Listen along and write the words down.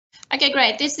Okay,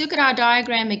 great. Let's look at our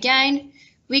diagram again.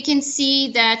 We can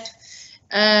see that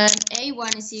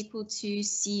A1 is equal to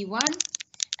C1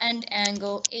 and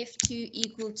angle F2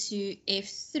 equal to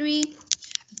F3.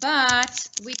 But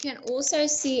we can also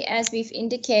see, as we've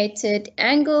indicated,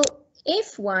 angle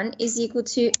F1 is equal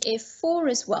to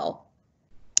F4 as well,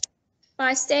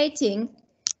 by stating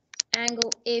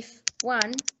angle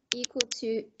F1 equal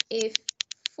to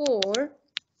F4,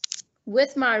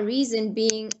 with my reason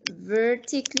being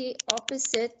vertically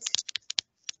opposite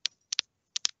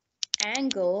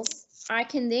angles. I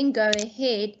can then go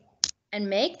ahead and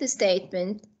make the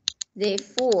statement,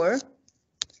 therefore,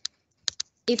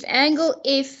 if angle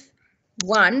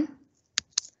F1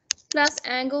 plus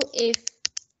angle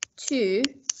F2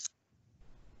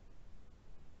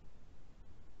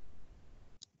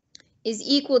 is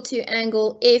equal to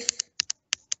angle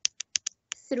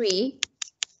F3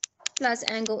 plus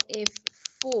angle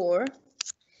F4,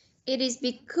 it is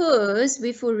because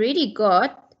we've already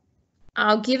got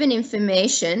our given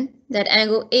information that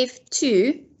angle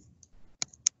F2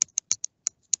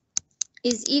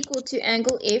 is equal to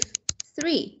angle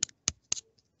F3.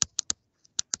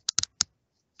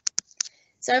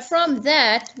 So from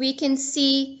that, we can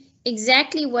see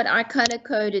exactly what I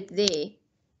color-coded there.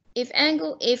 If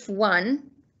angle F1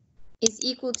 is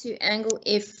equal to angle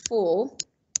F4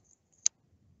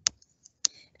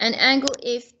 and angle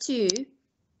F2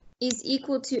 is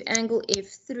equal to angle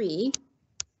F3,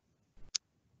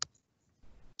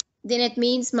 then it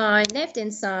means my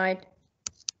left-hand side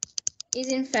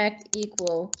is in fact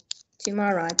equal to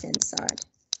my right-hand side.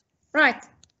 Right,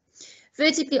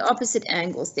 vertically opposite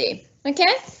angles there.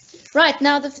 Okay, right,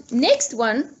 now the next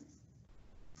one,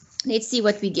 let's see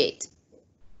what we get.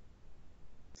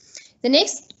 The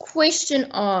next question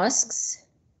asks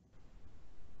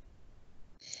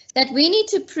that we need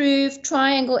to prove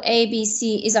triangle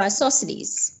ABC is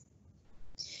isosceles.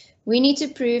 We need to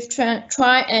prove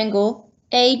triangle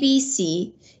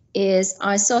ABC is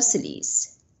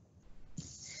isosceles.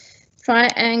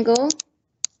 Triangle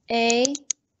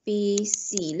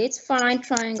ABC. Let's find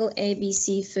triangle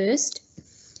ABC first.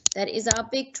 That is our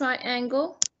big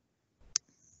triangle.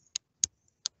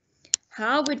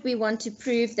 How would we want to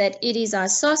prove that it is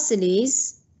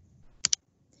isosceles?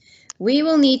 We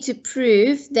will need to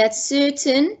prove that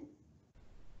certain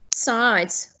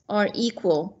sides are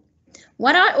equal.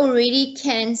 What I already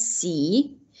can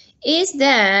see is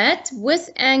that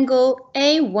with angle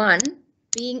A1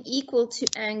 being equal to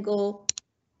angle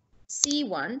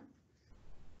C1,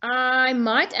 I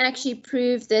might actually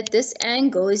prove that this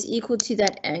angle is equal to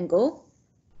that angle.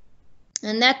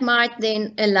 And that might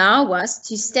then allow us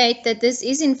to state that this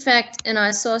is in fact an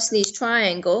isosceles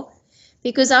triangle,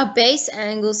 because our base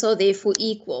angles are therefore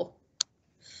equal.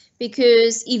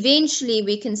 Because eventually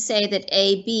we can say that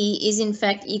AB is in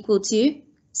fact equal to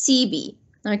CB.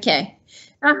 Okay.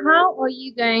 Now, how are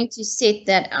you going to set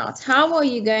that out? How are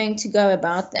you going to go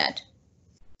about that?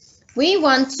 We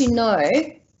want to know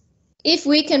if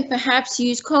we can perhaps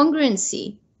use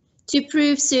congruency to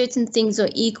prove certain things are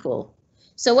equal.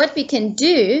 So what we can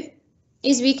do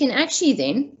is we can actually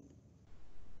then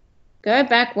go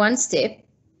back one step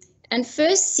and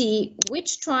first see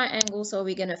which triangles are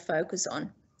we going to focus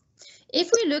on.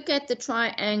 If we look at the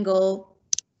triangle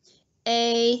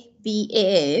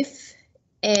ABF,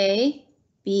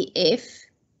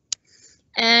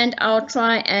 and our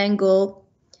triangle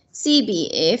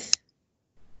CBF,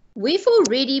 we've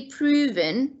already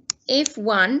proven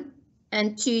F1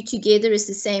 and 2 together is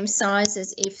the same size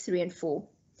as F3 and 4.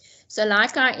 So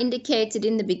like I indicated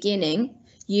in the beginning,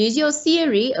 use your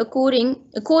theory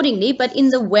accordingly, but in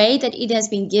the way that it has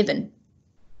been given.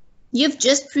 You've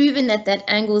just proven that that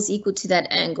angle is equal to that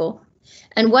angle.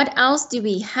 And what else do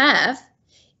we have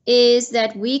is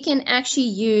that we can actually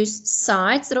use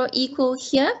sides that are equal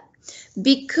here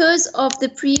because of the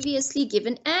previously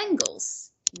given angles.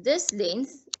 This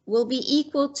length will be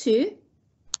equal to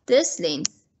this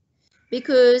length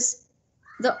because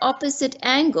the opposite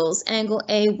angles, angle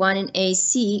A1 and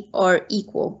AC, are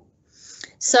equal.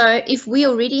 So if we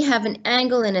already have an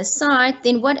angle and a side,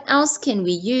 then what else can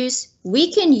we use?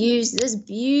 We can use this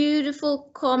beautiful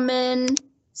common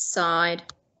side.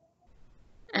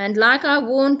 And like I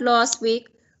warned last week,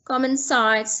 common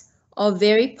sides are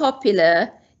very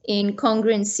popular in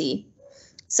congruency.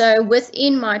 So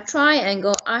within my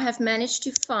triangle, I have managed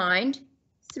to find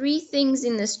 3 things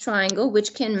in this triangle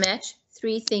which can match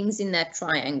 3 things in that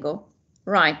triangle.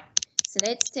 Right, so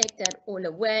let's take that all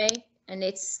away and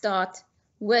let's start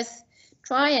with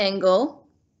triangle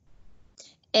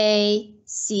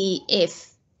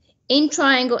ACF. in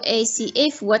triangle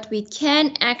ACF, what we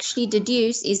can actually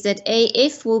deduce is that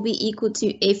AF will be equal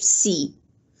to FC.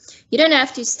 You don't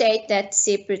have to state that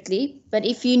separately, but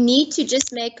if you need to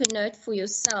just make a note for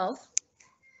yourself,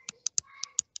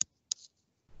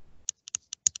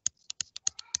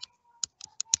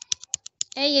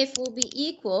 AF will be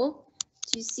equal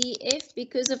to CF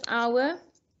because of our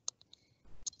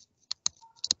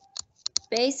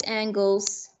base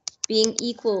angles being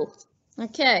equal.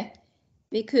 Okay,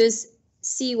 because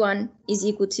C1 is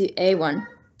equal to A1.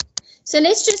 So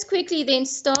let's just quickly then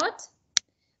start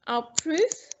our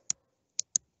proof.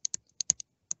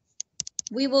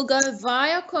 We will go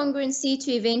via congruency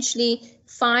to eventually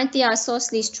find the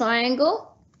isosceles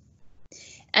triangle.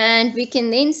 And we can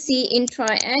then see in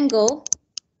triangle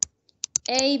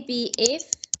ABF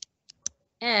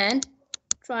and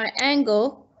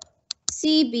triangle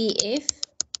CBF,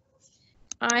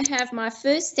 I have my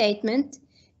first statement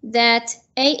that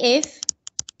AF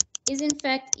is in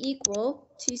fact equal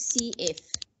to CF.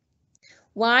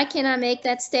 Why can I make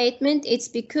that statement? It's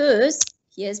because,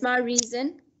 here's my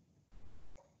reason.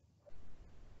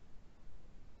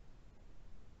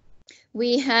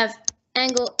 We have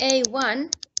angle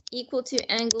A1 equal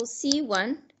to angle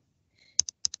C1.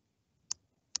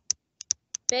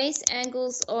 Base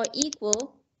angles are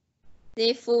equal,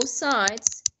 therefore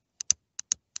sides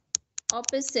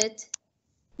opposite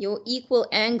your equal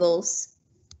angles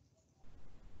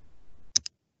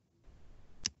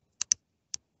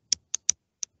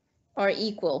are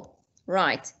equal.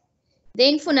 Right.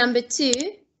 Then for number 2,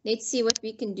 let's see what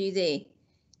we can do there.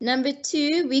 Number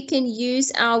 2, we can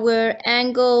use our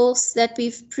angles that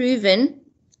we've proven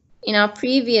in our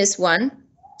previous one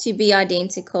to be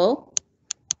identical.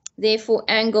 Therefore,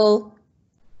 angle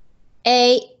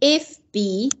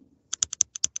AFB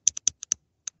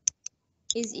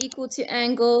is equal to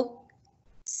angle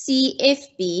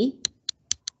CFB.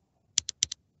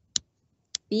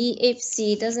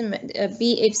 BFC doesn't matter.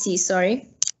 BFC, sorry.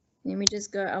 Let me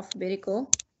just go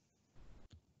alphabetical.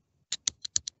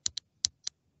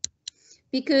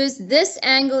 Because this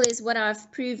angle is what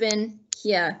I've proven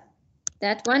here.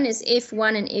 That one is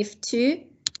F1 and F2.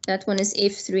 That one is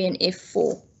F3 and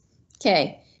F4.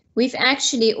 Okay, we've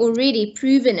actually already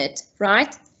proven it,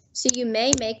 right? So you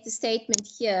may make the statement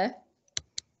here.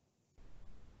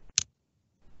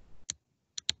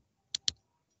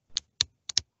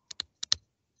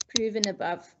 Proven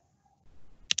above.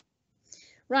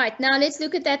 Right, now let's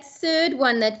look at that third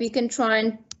one that we can try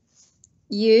and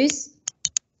use.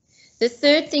 The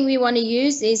third thing we want to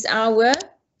use is our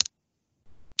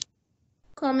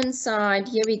common side.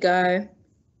 Here we go.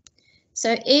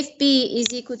 So FB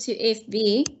is equal to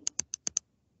FB.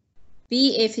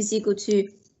 BF is equal to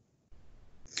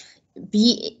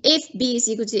FB is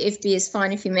equal to FB is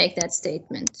fine if you make that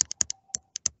statement.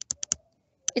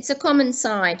 It's a common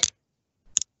side.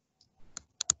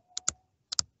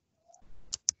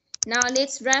 Now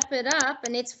let's wrap it up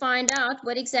and let's find out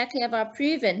what exactly have I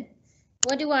proven.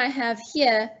 What do I have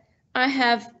here? I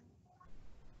have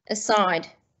a side.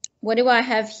 What do I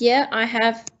have here? I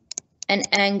have an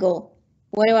angle.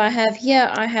 What do I have here?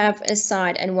 I have a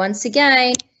side. And once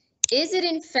again, is it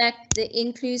in fact the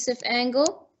inclusive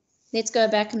angle? Let's go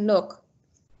back and look.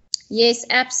 Yes,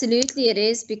 absolutely it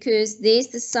is, because there's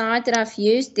the side that I've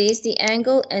used, there's the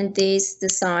angle, and there's the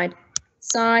side.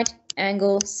 Side,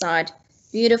 angle, side.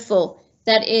 Beautiful.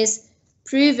 That is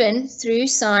proven through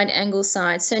side, angle,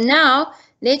 side. So now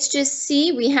let's just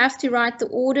see, we have to write the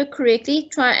order correctly.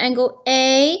 Triangle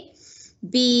ABF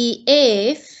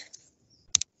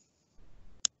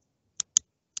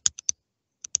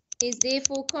is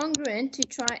therefore congruent to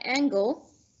triangle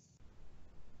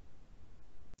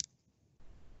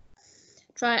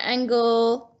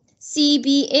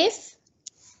CBF,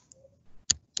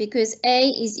 because A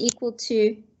is equal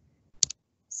to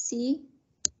C,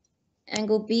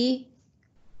 angle B,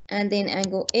 and then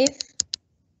angle F.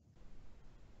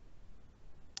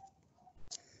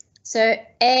 So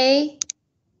A,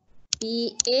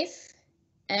 BF,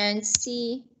 and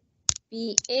C,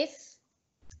 BF,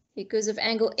 because of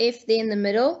angle F there in the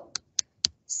middle.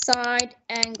 Side,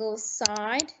 angle,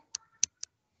 side.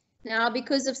 Now,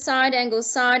 because of side, angle,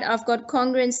 side, I've got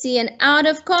congruency, and out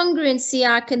of congruency,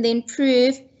 I can then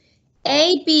prove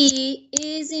AB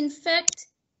is in fact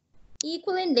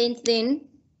equal in length then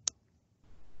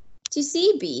to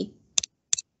CB.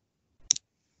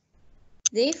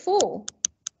 Therefore,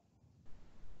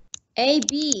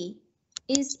 AB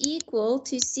is equal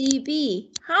to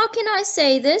CB. How can I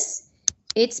say this?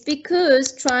 It's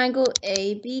because triangle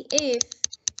ABF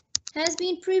has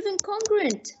been proven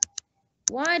congruent.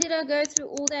 Why did I go through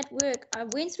all that work? I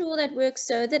went through all that work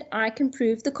so that I can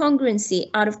prove the congruency.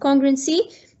 Out of congruency,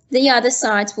 the other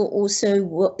sides will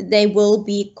also, they will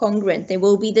be congruent. They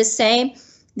will be the same.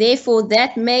 Therefore,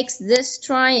 that makes this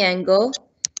triangle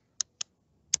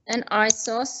an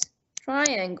isosceles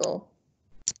triangle.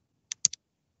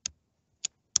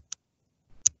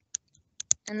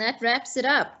 And that wraps it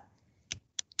up.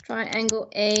 Triangle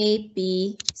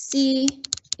ABC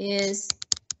is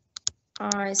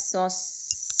isosceles.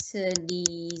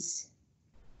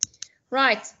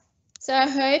 Right, so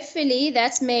hopefully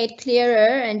that's made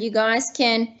clearer and you guys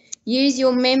can use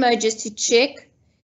your memo just to check